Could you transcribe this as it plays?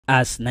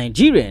As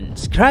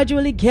Nigerians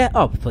gradually gear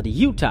up for the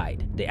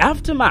U-tide, the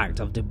aftermath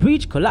of the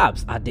bridge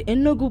collapse at the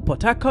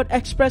Enugu-Port Harcourt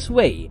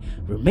Expressway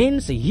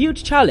remains a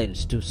huge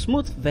challenge to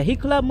smooth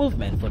vehicular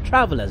movement for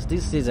travelers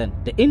this season.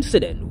 The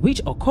incident,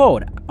 which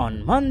occurred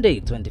on Monday,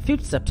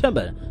 25th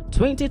September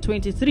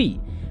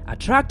 2023,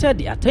 attracted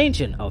the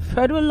attention of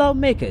federal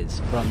lawmakers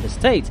from the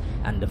state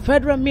and the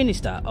Federal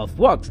Minister of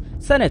Works,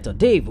 Senator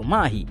Dave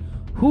Umahi,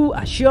 who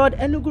assured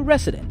Enugu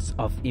residents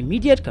of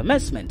immediate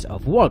commencement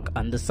of work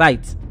on the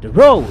site. The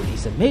road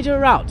is a major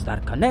route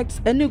that connects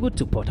Enugu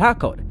to Port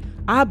Harcourt,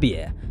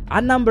 Abia,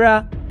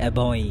 Anambra,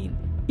 Ebonyi,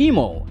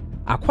 Imo,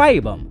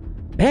 Akwa Ibom,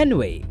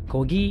 Benue,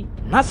 Kogi,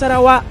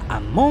 Nasarawa,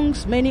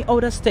 amongst many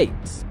other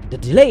states. The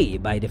delay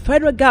by the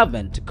federal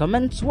government to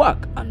commence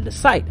work on the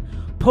site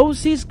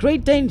poses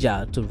great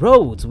danger to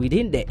roads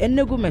within the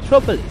Enugu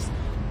metropolis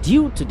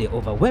due to the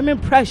overwhelming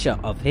pressure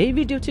of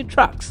heavy-duty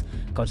trucks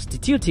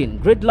constituting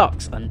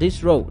gridlocks on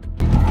this road.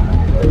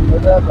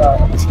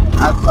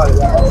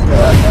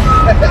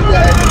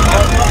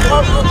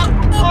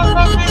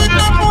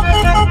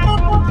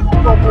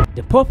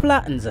 The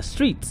popular Nza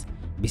Street,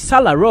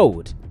 Bisala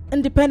Road,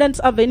 Independence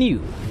Avenue,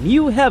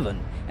 New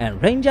Haven,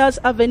 and Rangers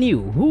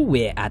Avenue, who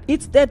were at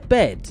its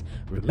deathbed,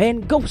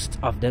 remain ghosts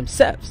of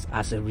themselves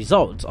as a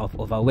result of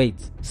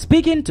overweight.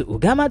 Speaking to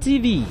Ugama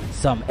TV,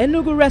 some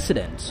Enugu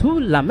residents who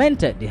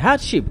lamented the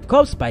hardship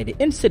caused by the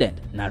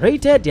incident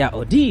narrated their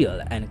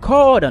ordeal and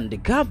called on the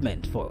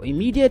government for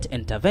immediate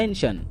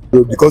intervention.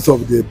 Because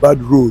of the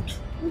bad road,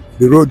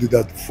 the road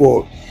that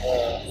fall,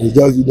 it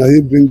just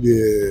bring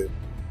the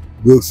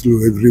goes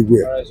through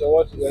everywhere. Alright, so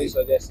what are you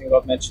suggesting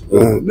government should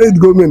do? Let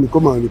government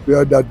come and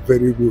repair that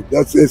very road.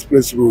 That's the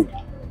express road.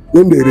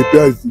 When they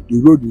repair it,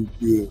 the road will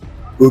be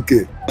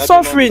okay.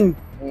 Suffering.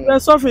 We are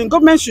suffering.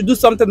 Government should do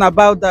something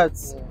about that.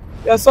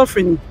 We are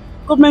suffering.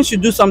 Government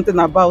should do something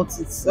about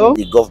it. So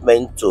the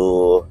government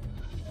to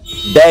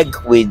beg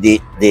with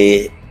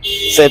the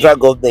federal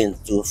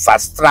government to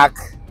fast track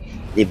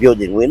the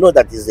building. We know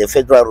that it's a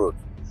federal road,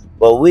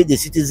 but we, the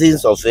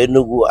citizens of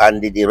Enugu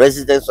and the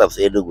residents of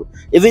Enugu,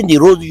 even the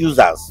road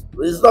users,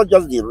 it's not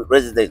just the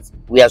residents,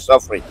 we are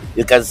suffering.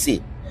 You can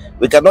see.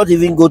 We cannot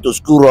even go to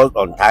school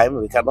on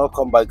time. We cannot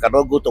come back,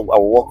 cannot go to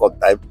our work on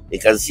time. You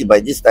can see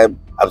by this time,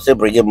 I'm still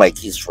bringing my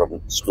kids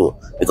from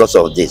school because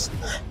of this.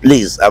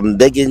 Please, I'm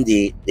begging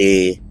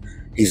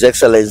His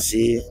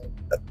Excellency,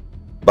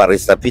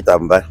 Barrister Peter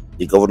Mbah,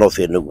 the governor of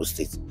Enugu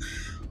State,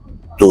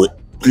 to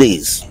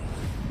please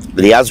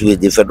liaise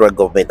with the federal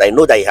government. I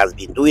know that he has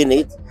been doing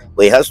it,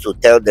 but he has to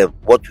tell them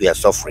what we are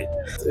suffering.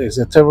 It's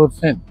a terrible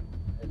thing.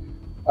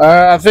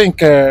 I think,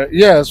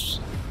 yes,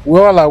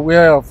 we're all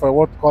aware of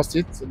what caused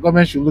it. The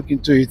government should look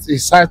into it.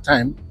 It's high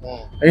time.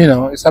 You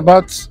know, it's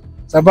about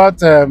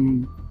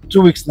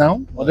 2 weeks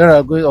now, or they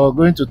are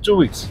going to 2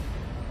 weeks.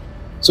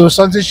 So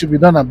something should be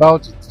done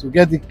about it to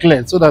get it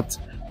cleared, so that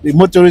the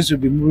motorists will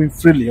be moving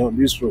freely on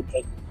this road.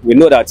 We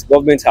know that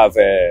government have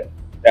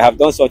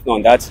done something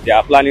on that. They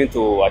are planning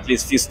to at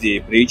least fix the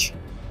bridge,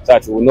 so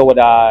that we will know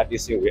whether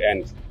this thing will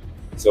end.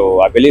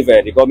 So I believe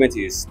the government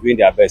is doing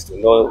their best to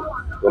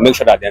make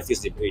sure that they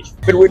fix the bridge.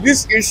 But with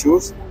these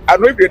issues, I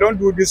know if they don't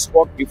do this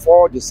work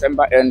before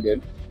December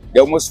ending,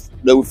 they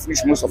will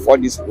finish most of all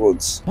these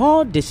roads.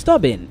 More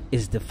disturbing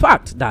is the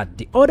fact that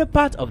the other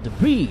part of the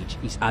bridge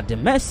is at the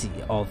mercy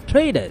of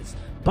traders,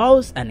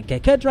 bus and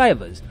keke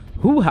drivers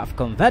who have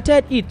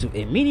converted it to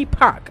a mini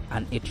park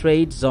and a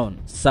trade zone.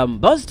 Some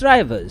bus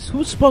drivers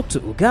who spoke to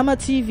Ugama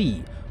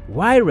TV,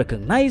 while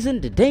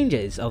recognizing the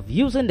dangers of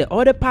using the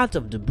other part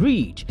of the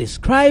bridge,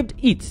 described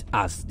it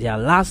as their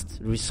last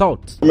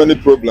resort. Many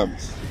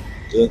problems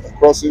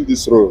crossing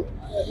this road.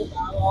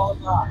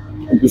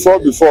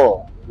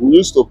 Before, we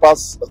used to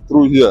pass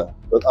through here,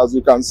 but as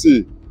you can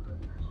see,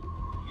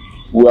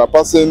 we are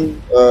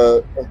passing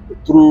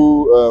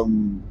through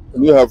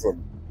New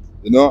Haven,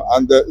 you know,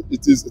 and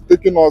it is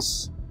taking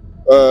us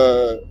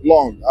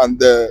long, and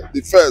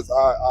the fares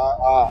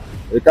are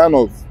a kind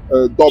of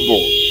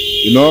double,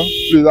 you know.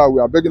 Please, we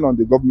are begging on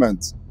the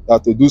government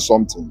to do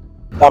something.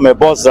 I'm a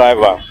bus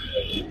driver.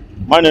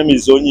 My name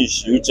is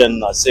Onish Uchen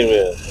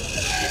Nasere,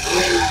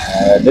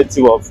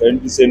 native of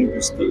Enugu State,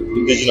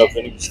 indigenous of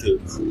Enugu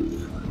State.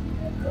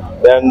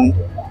 Then,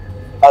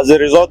 as a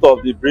result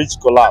of the bridge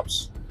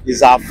collapse,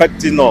 it's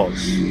affecting us.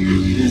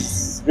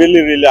 It's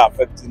really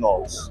affecting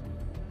us.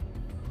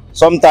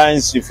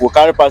 Sometimes, if we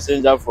carry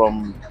passenger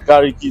from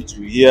Kariki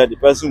to here, the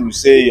person will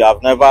say you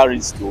have never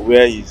reached to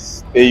where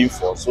he's paying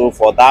for. So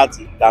for that,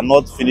 he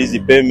cannot finish the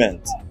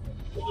payment.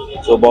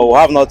 So, but we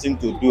have nothing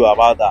to do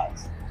about that.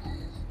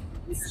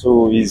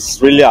 So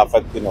it's really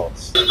affecting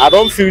us. I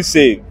don't feel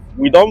safe.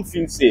 We don't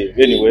feel safe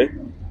anyway,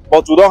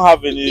 but we don't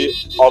have any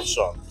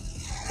option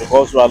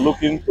because we are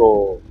looking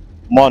for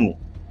money.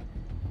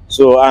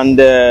 So, and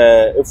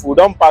if we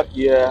don't park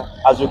here,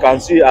 as you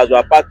can see, as we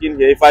are parking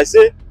here, if I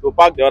say to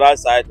park the other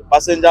side, the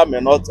passenger may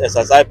not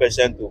exercise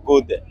patience to go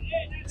there.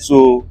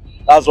 So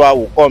that's why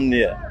we come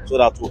here, so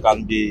that we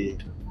can be,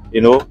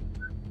 you know,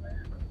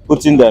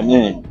 putting them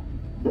in.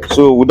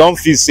 So we don't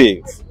feel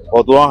safe,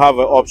 but we don't have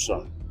an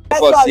option. Of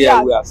course,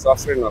 here we are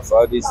suffering of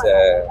all these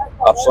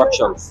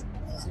obstructions.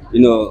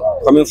 You know,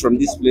 coming from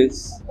this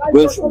place,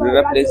 going from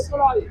another place,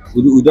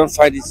 we don't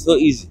find it so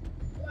easy.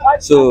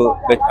 So,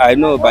 but I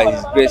know by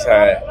His grace,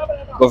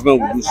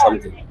 government will do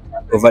something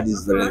over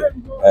this very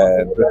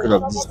breaking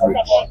of this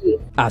bridge.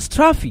 As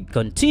traffic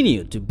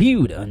continued to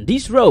build on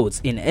these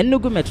roads in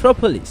Enugu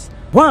metropolis,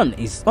 one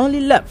is only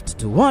left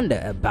to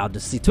wonder about the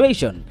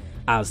situation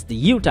as the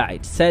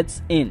U-tide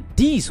sets in.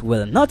 These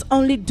will not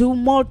only do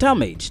more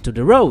damage to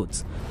the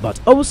roads, but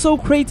also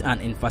create an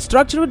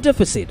infrastructural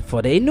deficit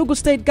for the Enugu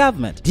state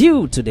government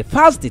due to the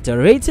fast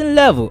deteriorating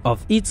level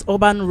of its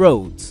urban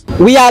roads.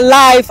 We are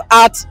live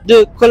at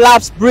the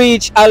collapsed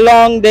bridge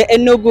along the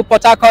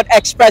Enugu-Port Harcourt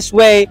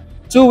Expressway.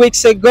 2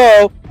 weeks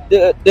ago,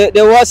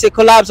 there was a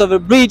collapse of a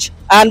bridge,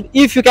 and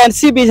if you can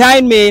see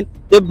behind me,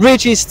 the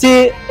bridge is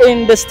still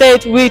in the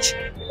state which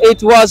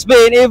it was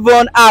being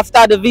even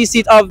after the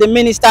visit of the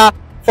Minister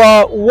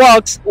for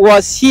Works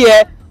was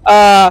here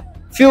a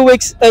few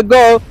weeks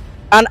ago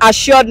and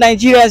assured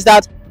Nigerians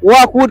that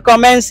work would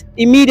commence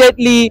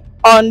immediately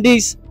on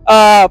this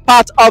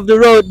part of the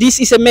road. This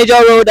is a major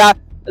road that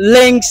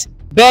links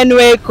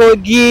Benue,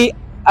 Kogi,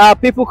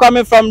 people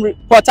coming from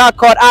Port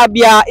Harcourt,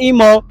 Abia,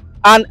 Imo,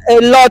 and a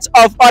lot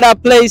of other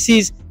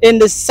places in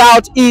the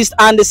southeast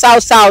and the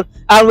south-south.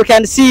 And we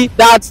can see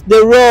that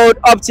the road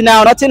up to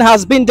now, nothing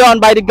has been done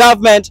by the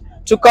government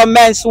to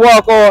commence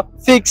work or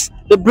fix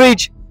the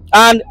bridge.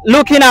 And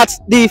looking at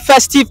the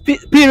festive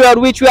period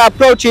which we are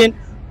approaching,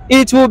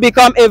 it will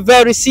become a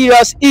very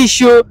serious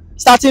issue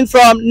starting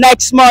from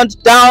next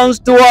month down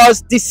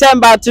towards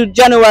December to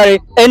January.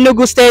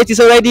 Enugu state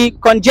is already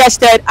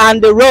congested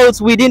and the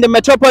roads within the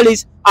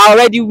metropolis are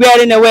already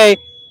wearing away.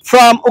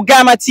 From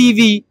Ugama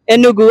TV,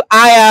 Enugu,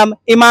 I am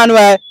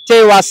Emmanuel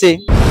Tewase.